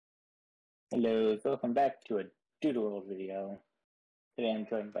Hello, welcome back to a Doodle video. Today I'm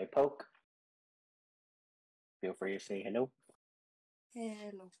joined by Poke. Feel free to say hello.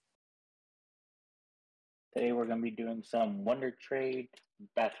 Hello. Today we're going to be doing some Wonder Trade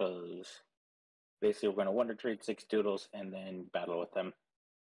battles. Basically, we're going to Wonder Trade 6 Doodles and then battle with them.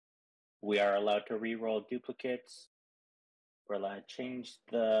 We are allowed to reroll duplicates. We're allowed to change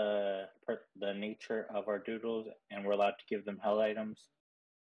the nature of our Doodles, and we're allowed to give them held items.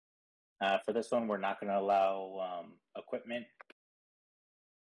 For this one, we're not going to allow equipment.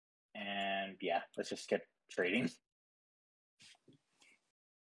 And yeah, let's just get trading.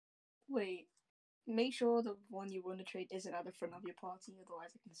 Wait, make sure the one you want to trade isn't at the front of your party, otherwise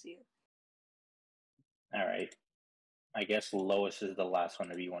I can see it. Alright. I guess Lois is the last one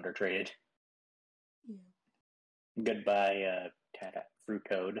to be Wonder Traded. Yeah. Goodbye, Fruit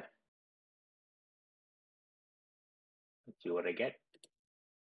Toad. Let's see what I get.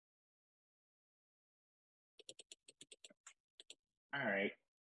 Alright.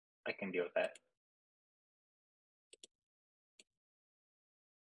 I can deal with that.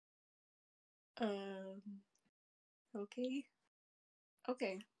 Okay.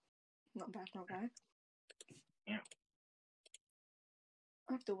 Okay. Not bad, not bad. Yeah.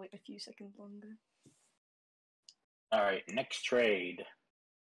 I have to wait a few seconds longer. Alright, next trade.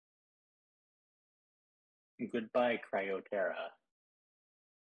 Goodbye, Cryoterra.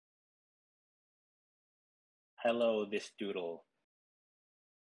 Hello, this Doodle.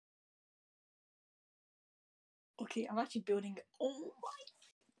 Okay, I'm actually building. Oh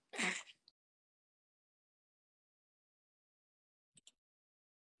my!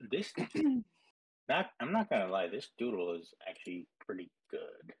 This I'm not gonna lie, this Doodle is actually pretty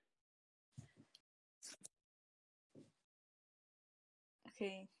good.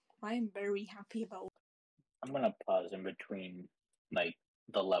 Okay, I am very happy about. I'm gonna pause in between, like,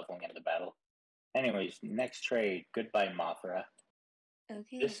 the leveling and the battle. Anyways, next trade. Goodbye, Mothra.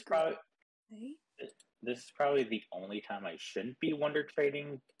 Okay. This is probably this is probably the only time I shouldn't be Wonder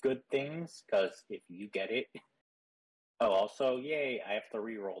Trading good things, because if you get it. Oh, also, yay! I have to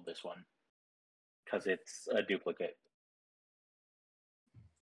re-roll this one because it's a duplicate.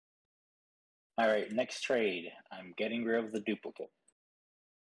 All right, next trade. I'm getting rid of the duplicate.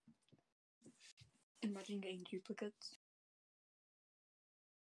 Imagine getting duplicates.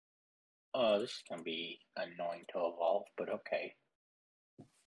 Oh, this is gonna be annoying to evolve, but okay.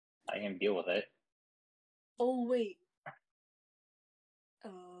 I can deal with it. Oh wait.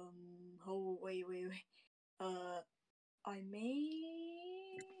 Oh wait. I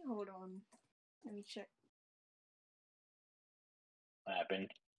may. Hold on. Let me check. What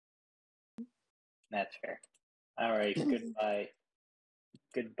happened? That's fair. All right, goodbye.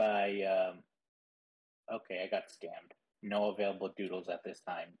 Goodbye. Okay, I got scammed. No available doodles at this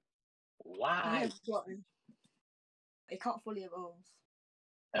time. Why? Yes, button. It can't fully evolve.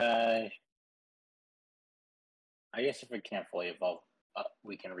 I guess if it can't fully evolve,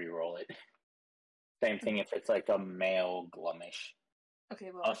 we can re-roll it. Same thing if it's like a male Glumish.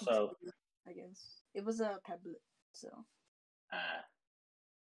 Okay, well, Also, I guess it was a pebblet, so.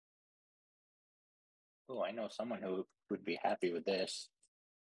 Oh, I know someone who would be happy with this.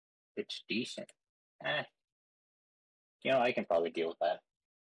 It's decent. I can probably deal with that.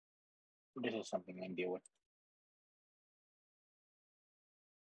 This is something I can deal with.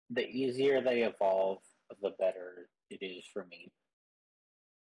 The easier they evolve, the better it is for me.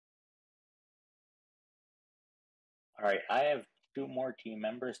 Alright, I have 2 more team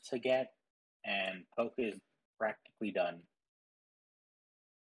members to get, and Poke is practically done.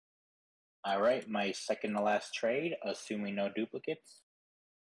 Alright, my second to last trade, assuming no duplicates.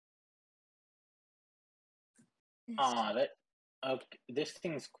 Okay, this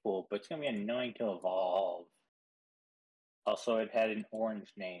thing's cool, but it's gonna be annoying to evolve. Also, it had an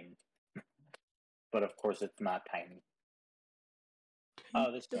orange name, but of course it's not tiny.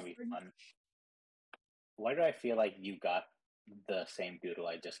 Oh, this is gonna be fun. Why do I feel like you got the same doodle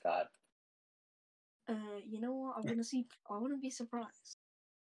I just got? You know what? I wanna be surprised.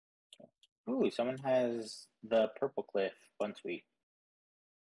 Ooh, someone has the Purple Cliff Bunsweet.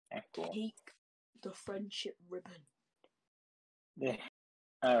 Cool. Take the friendship ribbon.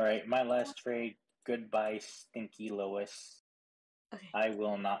 Alright, my last trade. Goodbye, Stinky Lois. Okay. I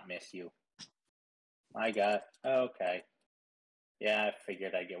will not miss you. Okay. Yeah, I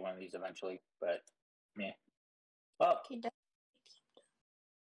figured I'd get one of these eventually, but meh.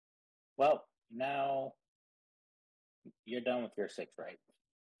 Well, now you're done with your 6, right?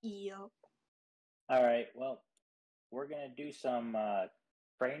 Yep. Alright, well, we're gonna do some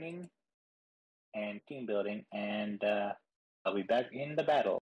training and team building, and I'll be back in the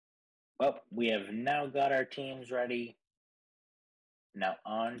battle. Well, we have now got our teams ready. Now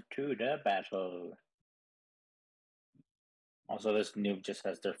on to the battle. Also, this noob just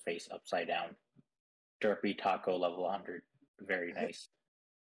has their face upside down. Derpy Taco level 100. Very nice.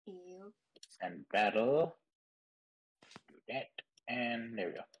 Yep. And battle. Do that. And there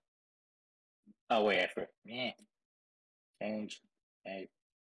we go. Oh, wait, I forgot. Yeah. Change. Hey.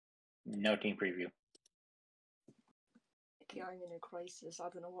 No team preview. Okay, I'm in a crisis. I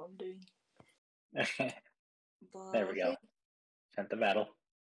don't know what I'm doing. But, There we go. Sent the battle.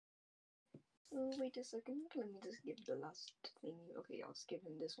 Oh, wait a second. Let me just give the last thing. Okay, I'll skip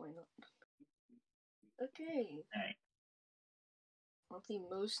him this. Why not? Okay. Alright. I think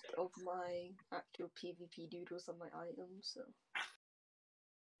most of my actual PvP doodles are my items, so.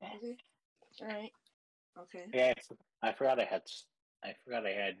 Okay. Alright. Okay. Yeah, I forgot I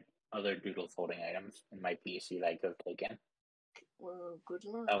had other doodle folding items in my PC that I could have taken. Well, good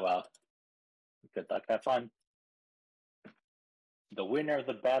luck. Oh well. Good luck, have fun. The winner of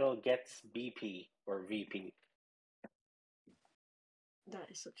the battle gets BP or VP.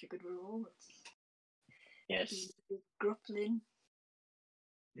 That is such a good reward. Yes. Gruplin.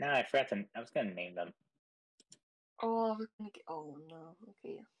 No, I forgot to. I was gonna name them. Oh, we're gonna get. Oh no.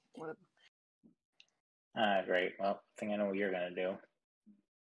 Okay, whatever. Great. Well, I think I know what you're gonna do.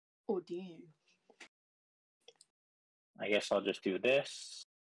 Oh, do you? I guess I'll just do this.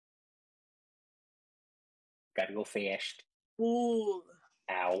 Gotta go fast. Ooh.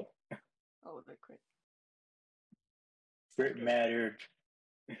 Ow. Oh, that crit. Crit mattered.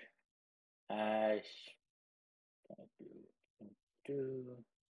 I do.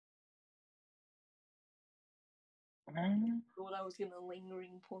 Thought I was gonna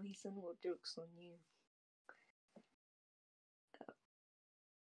lingering poison. What joke's on you?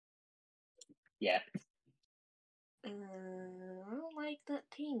 Yeah. I don't like that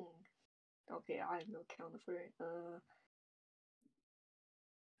thing. Okay, I have no counter for it.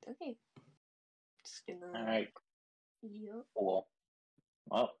 Okay. Just gonna. Alright. Yep. Cool.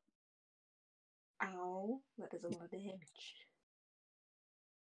 Well. Ow. That is a lot of damage.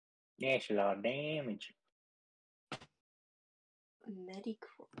 Yeah, it's a lot of damage.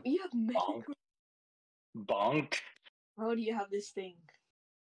 Medicro. You have Medicro? Bonk. How do you have this thing?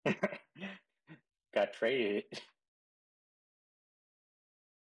 Got traded.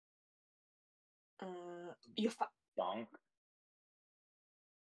 You're Bonk.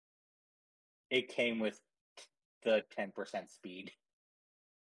 It came with the 10% speed.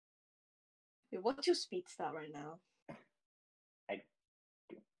 Wait, what's your speed stat right now? I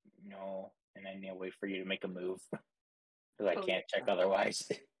don't know, and I need to wait for you to make a move because I can't check otherwise.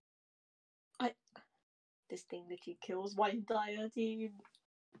 This thing literally kills my entire team.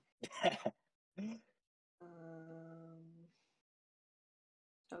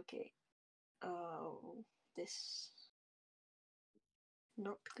 Okay. Oh, this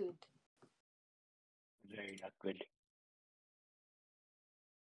not good. Very not good.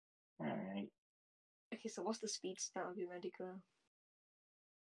 Alright. Okay, so what's the speed stat of your Medico?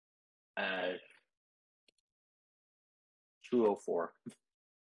 204.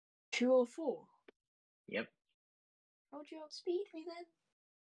 204? Yep. How'd you outspeed me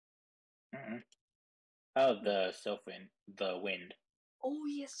then? Oh, the Sylphin, the wind. Oh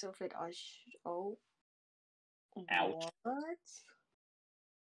yes, Sylphid. Oh. Out. What?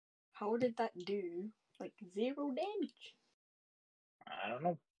 How did that do? Like 0 damage? I don't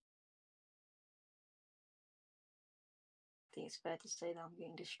know. I think it's fair to say that I'm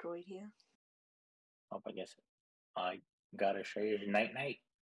getting destroyed here. Oh, I guess I gotta show you Night Night.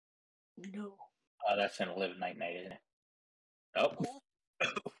 No. Oh, that's gonna live Night Night, isn't it? Oh.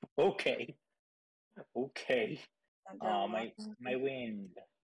 Okay. Okay. My wind.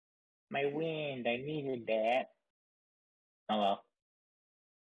 My wind. I needed that. Oh well.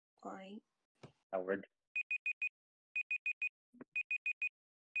 Fine. Howard.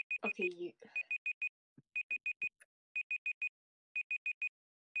 Okay, you.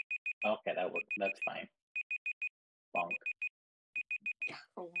 Okay, that worked. That's fine. Bonk.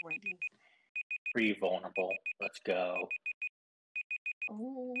 Alrighty. Pretty vulnerable. Let's go.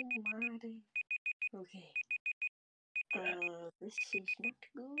 Oh my day. Okay. This is not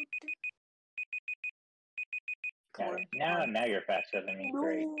good. Come on. Now you're faster than me. No.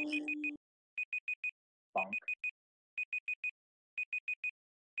 Great. Bonk.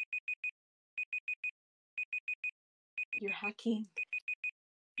 You're hacking.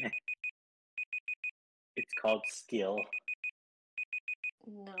 It's called skill.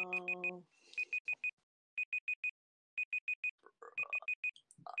 No.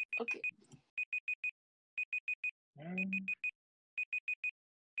 Okay.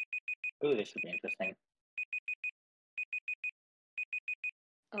 Ooh, this should be interesting.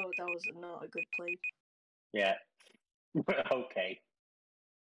 Oh, that was not a good play. Yeah. Okay.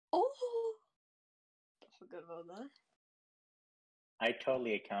 Oh! I forgot about that. I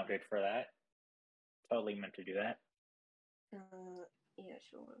totally accounted for that. Totally meant to do that. Yeah,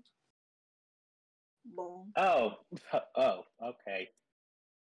 sure. Boom. Oh. Oh, okay.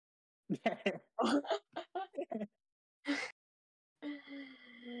 Oh,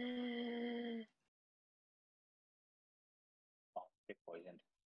 get poisoned.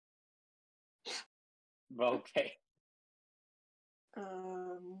 Okay.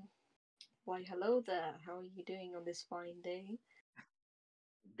 Why, hello there. How are you doing on this fine day?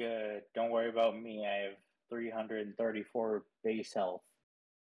 Good. Don't worry about me. I have 334 base health.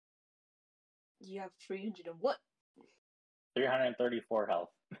 You have 300 and what? 334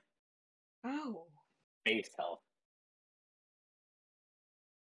 health. Ow. Base health.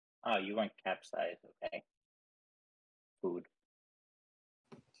 Oh, you went capsize. Okay. Food.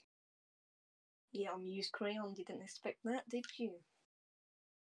 Yeah, I'm used crayon. Didn't expect that, did you?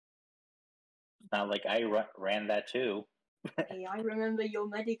 Not like I ran that too. Hey, I remember your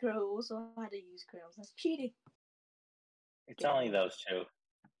Medicro also had to use crayons. That's cheating. It's only those two.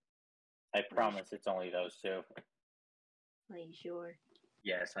 I Are promise it's only those two. Are you sure?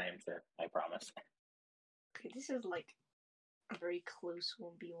 Yes, I am sure. I promise. Okay, this is like a very close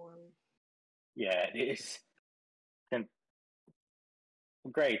 1v1. Yeah, it is.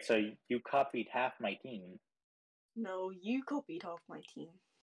 Great. So you copied half my team. No, you copied half my team.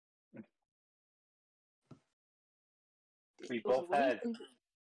 We Also,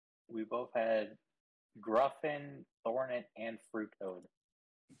 both had Gruffin, Thornet, and Fruittoad.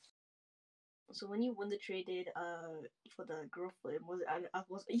 So when you won the traded for the Gruffin, was it as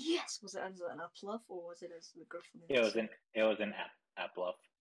an Appluff or was it as the Gruffin? It was an Appluff.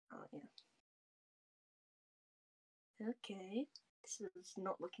 Oh yeah. Okay, this is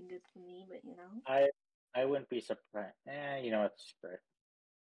not looking good for me, but you know. I wouldn't be surprised. You know what's great.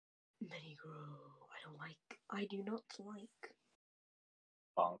 Manigro, I do not like.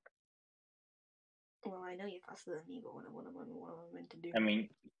 Bonk. Well, I know you're faster than me, but what am I meant to do?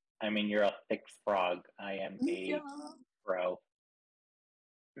 I mean, you're a thick frog. I am a pro.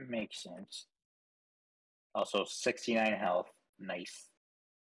 Makes sense. Also, 69 health. Nice.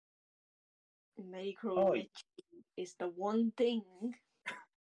 Manigro is the one thing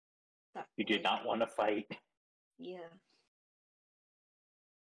that you did not want to fight. Yeah.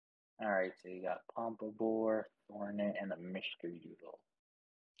 Alright, so you got Pompadour, Thornet, and a Mystery Doodle.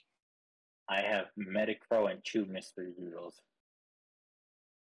 I have Metacrow and 2 Mystery Doodles.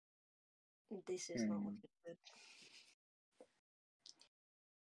 This is not looking good.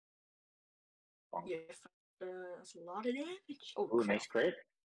 Yeah, that's a lot of damage. Oh, ooh, nice crit.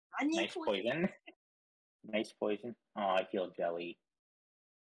 Nice poison. Nice poison. Oh, I feel jelly.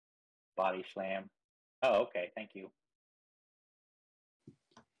 Body slam. Oh, okay, thank you.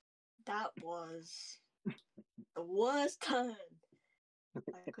 That was the worst turn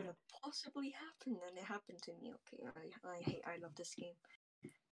that could have possibly happened, and it happened to me. Okay, I love this game.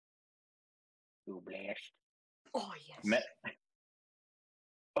 Ooh, blast. Oh yes.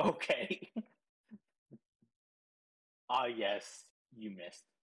 Okay. Ah, yes, you missed.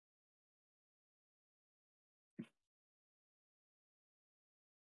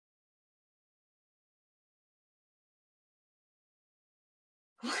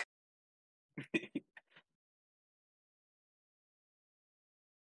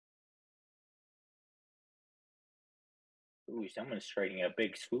 Ooh, someone's trading a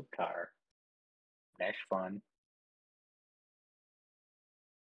big swoop car. That's fun.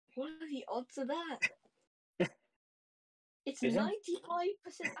 What are the odds of that? It's Isn't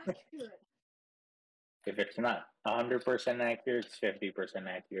 95% accurate. if it's not 100% accurate, it's 50%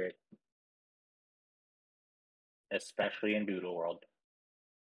 accurate. Especially in Doodle World.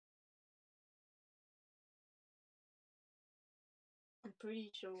 I'm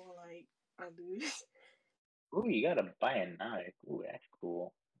pretty sure I lose. Ooh, you got a Bionic. Ooh, that's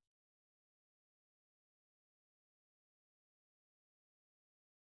cool.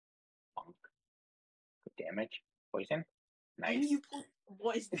 Bonk. Good damage. Poison. Nice. And you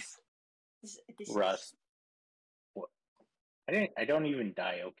what is this? This Rust. What? I don't even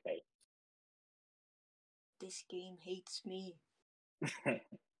die. Okay. This game hates me.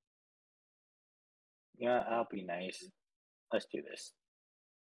 Yeah, I'll be nice. Let's do this.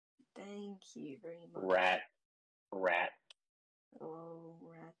 Thank you very much. Rat. Oh,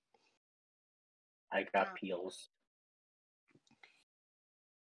 rat. I got peels.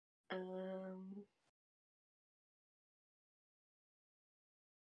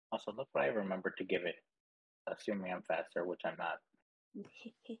 Also, look what I remembered to give it. Assuming I'm faster, which I'm not.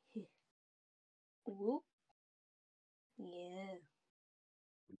 Whoop. Yeah.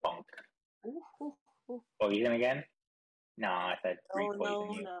 Bunk. Ooh, ooh, ooh. Poison again? No, I said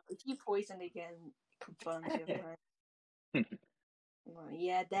re-poison you. No. If you poison again, it confirms you're right.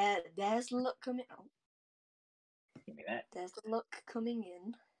 Yeah, there's luck coming out. Give me that. There's the luck coming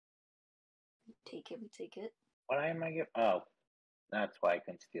in. We take it. What am I giving? Oh, that's why I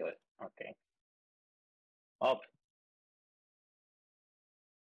can steal it. Okay. Oh.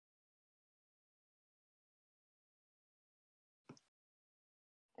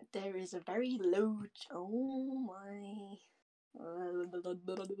 There is a very low. Oh my.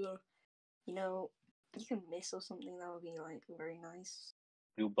 You know, you can miss or something. That would be like very nice.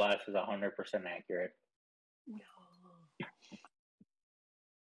 Blue Blast is 100% accurate. No.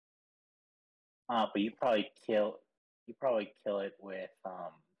 But you probably kill it with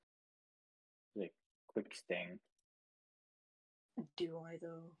like quick sting. Do I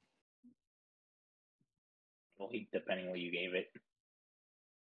though? Well, depending what you gave it.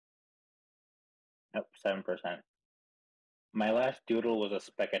 Nope, 7%. My last doodle was a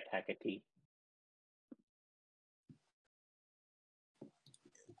spec attackity.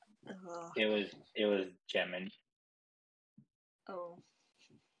 It was Gemin. Oh.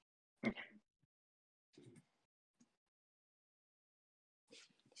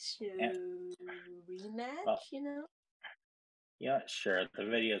 So rematch, you know? Yeah, sure. The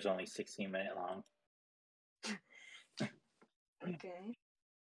video is only 16-minute long. Okay.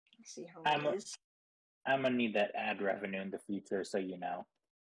 Let's see how it is. I'm gonna need that ad revenue in the future, so you know.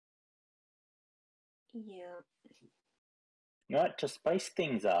 Yeah. You know what? To spice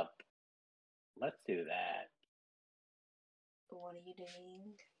things up, let's do that. What are you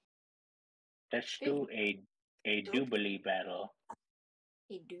doing? Let's do a Doodle battle.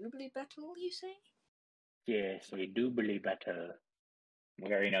 A Doodle battle, you say? Yes, a Doodle battle.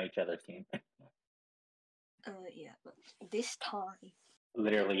 We already know each other's team. Yeah, but this time.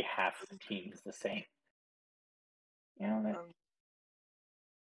 Literally half the team is the same. You know that?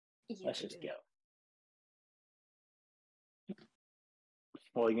 Yeah, let's just go.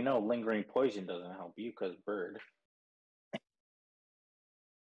 Well, you know, lingering poison doesn't help you because bird.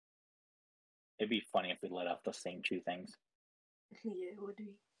 It'd be funny if we let off the same two things. Yeah, would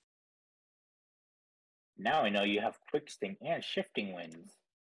we? Now I know you have quick sting and shifting winds.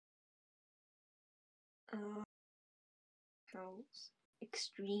 How's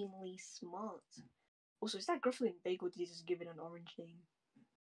extremely smart. Also, is that Griffin big or did he just give it an orange name?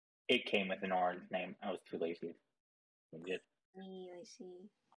 It came with an orange name. I was too lazy. I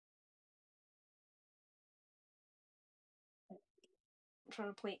see. I'm trying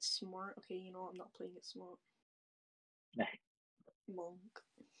to play it smart. Okay, you know what? I'm not playing it smart. Monk.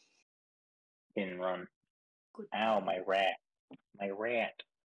 Didn't run. Goodbye. Ow, my rat. My rat.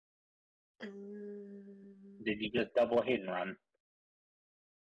 Did you just double hit and run?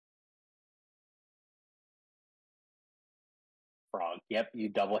 Frog. Yep, you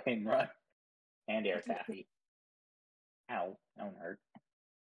double hit and run. And air taffy. Ow, that one hurt.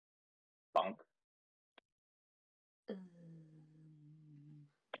 Bunk.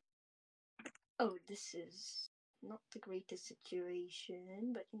 Oh, this is not the greatest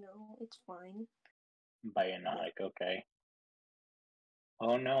situation, but you know, it's fine. Biotic, okay.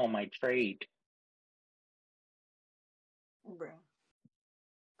 Oh no, my trade. Bruh.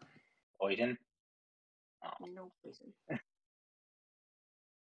 Poison? Oh. No poison.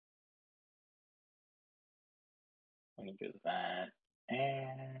 Let me do that.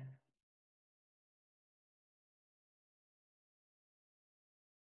 And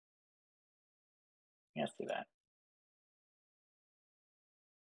let's do that.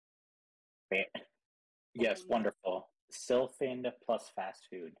 Okay. Yes, wonderful. Sylphid plus fast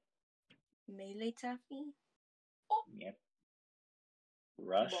food. Melee taffy? Oh. Yep.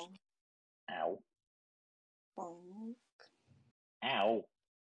 Rush. Bonk. Ow. Bonk. Ow.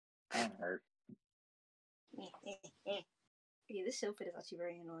 That hurt. Yeah, this Sylphid is actually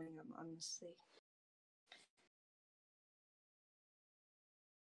very annoying, I must say.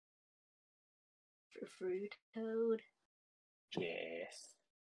 Fruit Toad. Yes.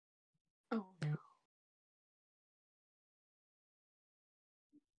 Oh no.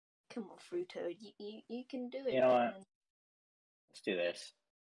 Come on, Fruit Toad. You can do it, You know man. what? Let's do this.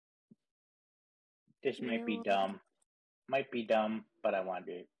 This might be dumb. Might be dumb, but I want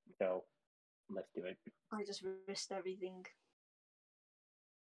to do it. So let's do it. I just risked everything.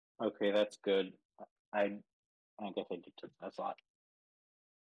 Okay, that's good. I guess I did that's a lot.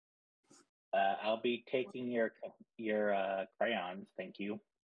 I'll be taking your crayons. Thank you.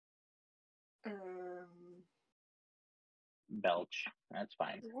 belch. That's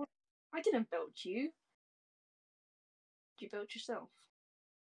fine. What? I didn't belch you. Did you belch yourself?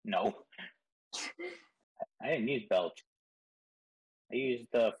 No, I didn't use belch. I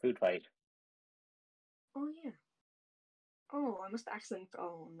used the food fight. Oh yeah. Oh, I must accidentally.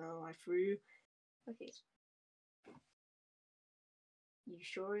 Oh no, I threw. Okay. You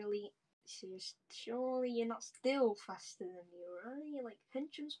surely you're not still faster than me, right? Like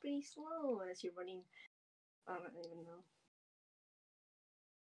Henchum's pretty slow as you're running. I don't even know.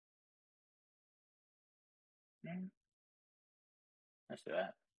 Let's do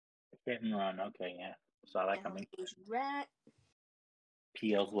that. Hit and run. Okay, yeah. Saw that Down coming. goes rat.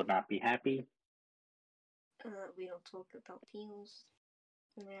 Peels would not be happy. We don't talk about peels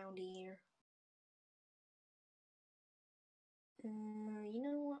around here. You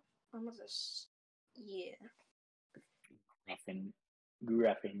know what? I'm gonna just yeah.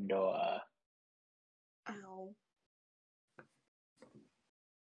 Gryffindor. Ow.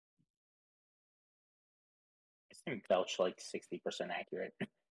 I think belch like 60% accurate.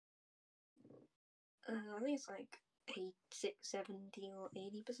 I think it's like 8, 6, 70 or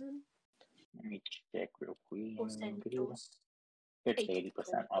 80%. Let me check real quick. Or 70 or It's 80%.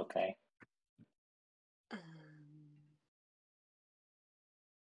 80%. Okay.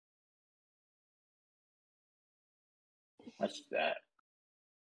 Let's do that.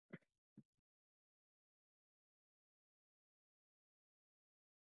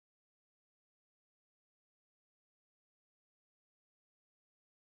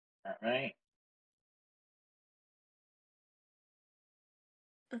 All right.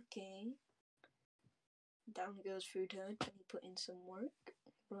 Okay. Down goes Fruit Head, and he put in some work.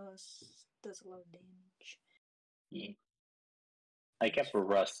 Russ does a lot of damage. Yeah. I kept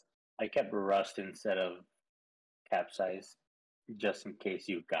rust instead of capsize, just in case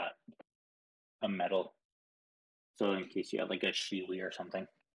you got a metal. So in case you had like a Shiwi or something.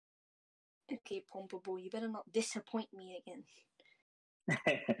 Okay, Pompa Boy, you better not disappoint me again.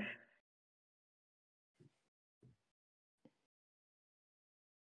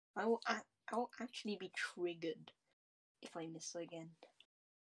 I'll actually be triggered if I miss again.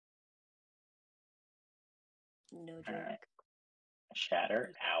 No joke. Right.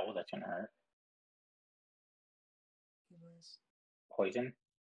 Shatter. Ow, that's gonna hurt. It was. Poison.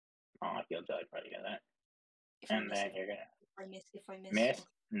 Oh, I feel judged by you that. If And then you're gonna if I miss. miss.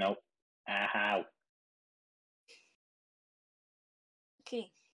 Nope. Ow.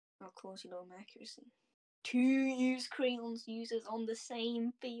 Okay, I'll close you on accuracy. 2 use crayons users on the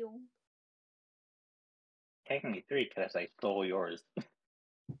same field. Technically 3 because I stole yours.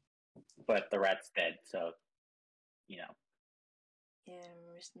 But the rat's dead, so you know. Yeah,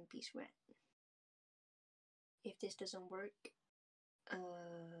 rest in peace, rat. If this doesn't work,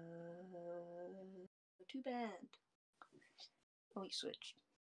 too bad. Oh, he switched.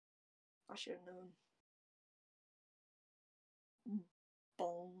 I should have known.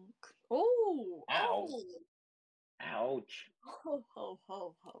 Bonk. Oh! Ow. Oh! Ouch. Ho, ho,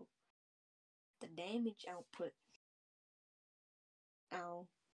 ho, ho. The damage output. Ow.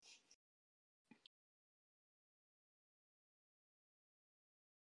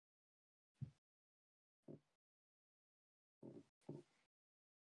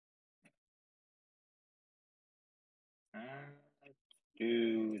 Let's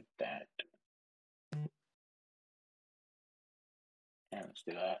do that. Yeah, let's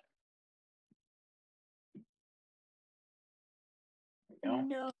do that. There we go.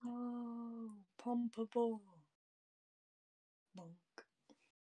 No! Pumpable. Bonk.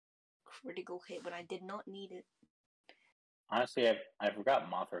 Critical hit, but I did not need it. Honestly, I forgot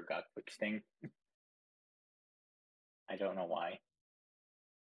Mothra got quick sting. I don't know why.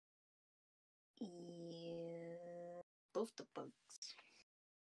 Yeah. Both the bugs.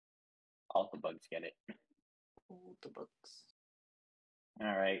 All the bugs get it. All the bugs.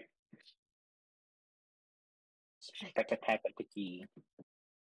 Alright. Attack, attack, attack.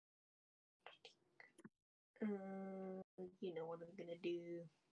 You know what I'm gonna do.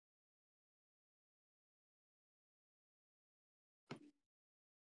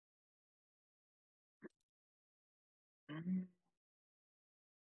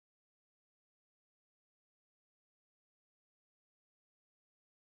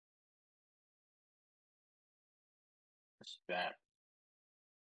 What's that?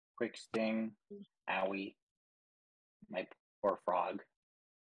 Quick sting. Owie. My poor frog.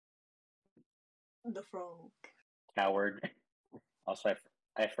 The frog. Coward. Also,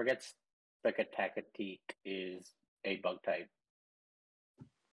 I forget Specatacatique is a bug type.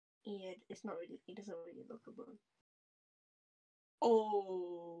 Yeah, it's not really. It doesn't really look a bug.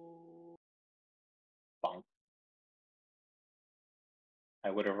 Oh. Bonk. I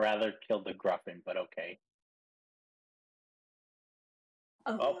would have rather killed the Gruffin, but okay.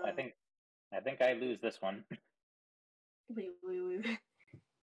 Oh, I think I lose this one. Wait.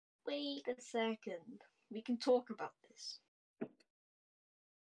 Wait a second. We can talk about this.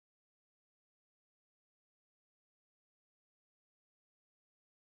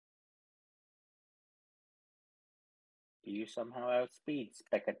 Do you somehow outspeed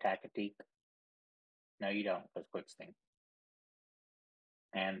Specatacatique? No, you don't, because Quick Sting.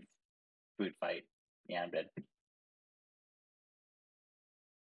 And Food Fight. Yeah, I'm dead.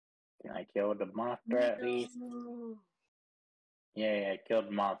 Can I kill the monster at least? Yeah, I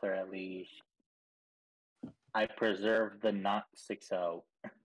killed monster at least. I preserved the not 6-0.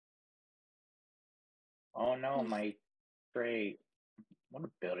 Oh no, my trait. What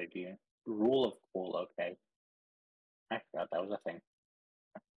ability do you? Rule of Cool, okay. I forgot that was a thing.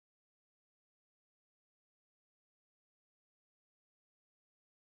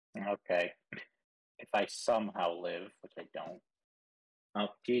 Okay. If I somehow live, which I don't. Oh,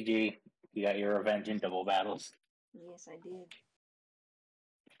 GG. You got your revenge in double battles. Yes, I did.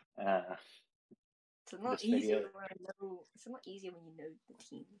 It's not This easier video. when I know. It's not easier when you know the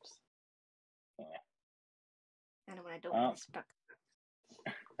teams. Yeah. And when I don't respect.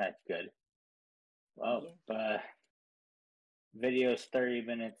 That's good. Well, Yeah. video's 30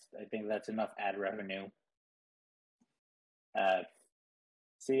 minutes. I think that's enough ad revenue.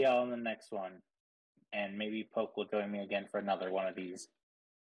 See y'all in the next one. And maybe Poke will join me again for another one of these.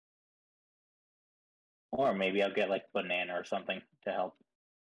 Or maybe I'll get like Banana or something to help.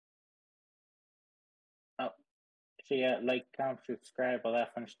 Oh, so yeah, like, comment, subscribe, all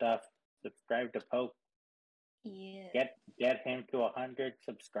that fun stuff. Subscribe to Poke. Yeah. Get him to 100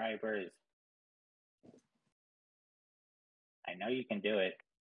 subscribers. I know you can do it,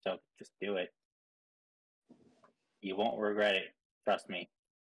 so just do it. You won't regret it. Trust me.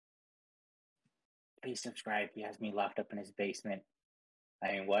 Please subscribe. He has me locked up in his basement.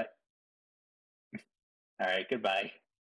 I mean, what? All right, goodbye.